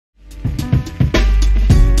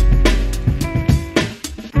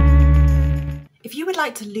you would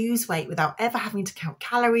like to lose weight without ever having to count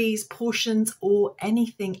calories, portions, or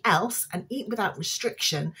anything else and eat without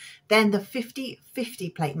restriction, then the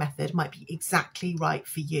 50-50 plate method might be exactly right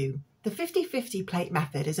for you. The 50-50 plate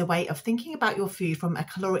method is a way of thinking about your food from a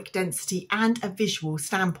caloric density and a visual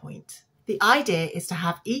standpoint. The idea is to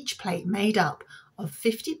have each plate made up of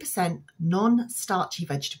 50% non-starchy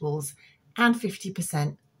vegetables and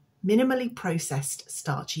 50% minimally processed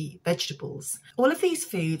starchy vegetables. All of these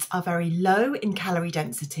foods are very low in calorie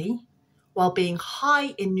density while being high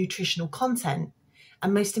in nutritional content,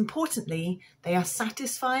 and most importantly, they are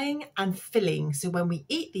satisfying and filling. So when we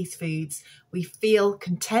eat these foods, we feel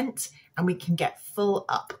content and we can get full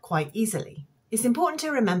up quite easily. It's important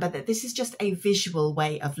to remember that this is just a visual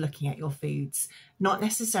way of looking at your foods, not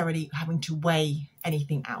necessarily having to weigh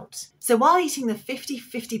anything out. So while eating the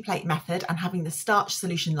 50-50 plate method and having the Starch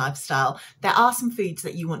Solution lifestyle, there are some foods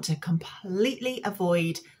that you want to completely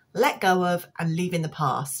avoid, let go of, and leave in the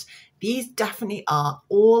past. These definitely are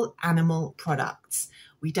all animal products.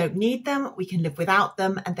 We don't need them, we can live without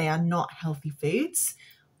them, and they are not healthy foods.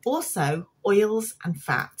 Also, oils and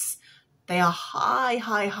fats. They are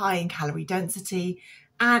high in calorie density.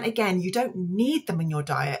 And again, you don't need them in your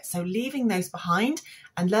diet. So leaving those behind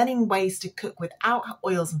and learning ways to cook without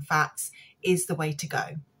oils and fats is the way to go.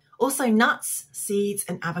 Also, nuts, seeds,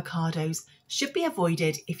 and avocados should be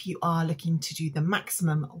avoided if you are looking to do the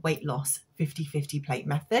maximum weight loss 50-50 plate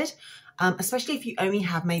method, especially if you only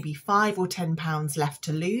have maybe 5 or 10 pounds left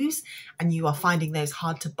to lose and you are finding those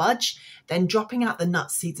hard to budge, then dropping out the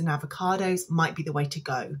nuts, seeds, and avocados might be the way to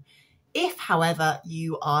go. If, however,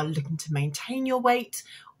 you are looking to maintain your weight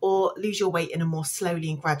or lose your weight in a more slowly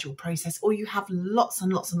and gradual process, or you have lots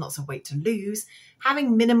and lots of weight to lose,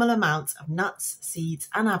 having minimal amounts of nuts, seeds,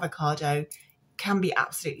 and avocado can be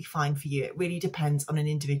absolutely fine for you. It really depends on an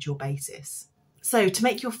individual basis. So to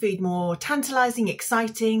make your food more tantalizing,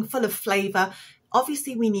 exciting, full of flavor,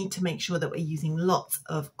 obviously we need to make sure that we're using lots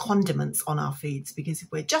of condiments on our foods, because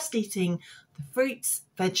if we're just eating the fruits,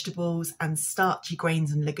 vegetables, and starchy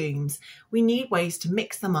grains and legumes, we need ways to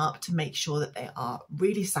mix them up to make sure that they are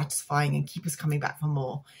really satisfying and keep us coming back for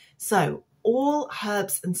more. So all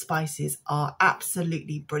herbs and spices are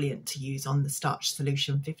absolutely brilliant to use on the Starch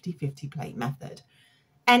Solution 50-50 plate method.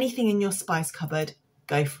 Anything in your spice cupboard,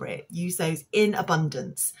 go for it. Use those in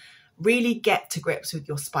abundance. Really get to grips with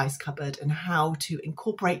your spice cupboard and how to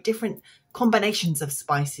incorporate different combinations of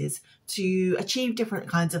spices to achieve different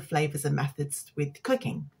kinds of flavors and methods with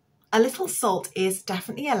cooking. A little salt is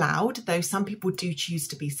definitely allowed, though some people do choose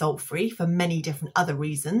to be salt-free for many different other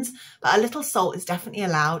reasons, but a little salt is definitely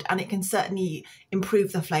allowed and it can certainly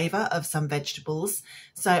improve the flavor of some vegetables.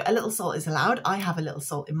 So a little salt is allowed. I have a little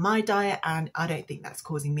salt in my diet and I don't think that's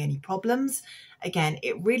causing me any problems. Again,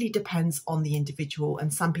 it really depends on the individual,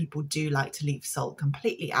 and some people do like to leave salt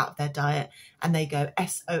completely out of their diet and they go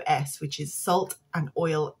SOS, which is salt and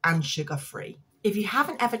oil and sugar free. If you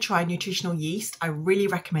haven't ever tried nutritional yeast, I really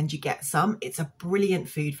recommend you get some. It's a brilliant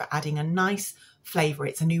food for adding a nice flavour.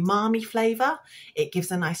 It's an umami flavour. It gives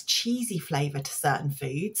a nice cheesy flavour to certain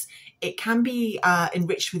foods. It can be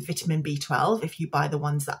enriched with vitamin B12 if you buy the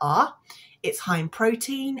ones that are. It's high in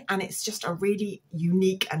protein and it's just a really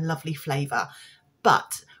unique and lovely flavour.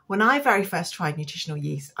 But when I very first tried nutritional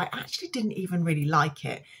yeast, I actually didn't even really like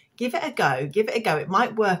it. Give it a go, give it a go. It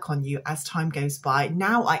might work on you as time goes by.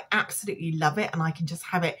 Now I absolutely love it and I can just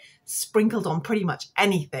have it sprinkled on pretty much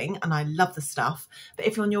anything and I love the stuff. But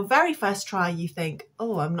if on your very first try you think,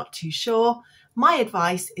 oh, I'm not too sure, my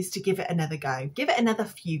advice is to give it another go. Give it another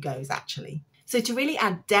few goes actually. So to really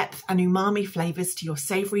add depth and umami flavours to your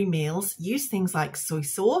savoury meals, use things like soy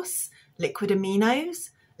sauce, liquid aminos,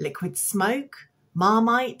 liquid smoke,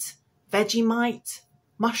 Marmite, Vegemite,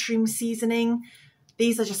 mushroom seasoning.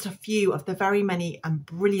 These are just a few of the very many and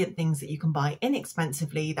brilliant things that you can buy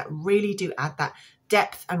inexpensively that really do add that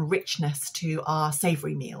depth and richness to our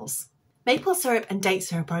savoury meals. Maple syrup and date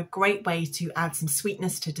syrup are a great way to add some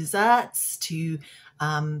sweetness to desserts, to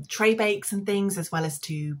tray bakes and things, as well as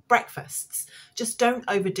to breakfasts. Just don't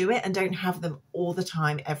overdo it and don't have them all the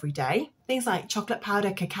time every day. Things like chocolate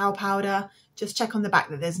powder, cacao powder, just check on the back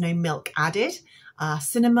that there's no milk added.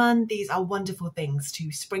 Cinnamon, these are wonderful things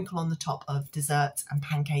to sprinkle on the top of desserts and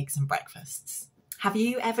pancakes and breakfasts. Have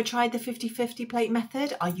you ever tried the 50-50 plate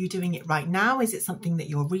method? Are you doing it right now? Is it something that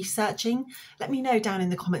you're researching? Let me know down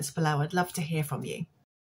in the comments below. I'd love to hear from you.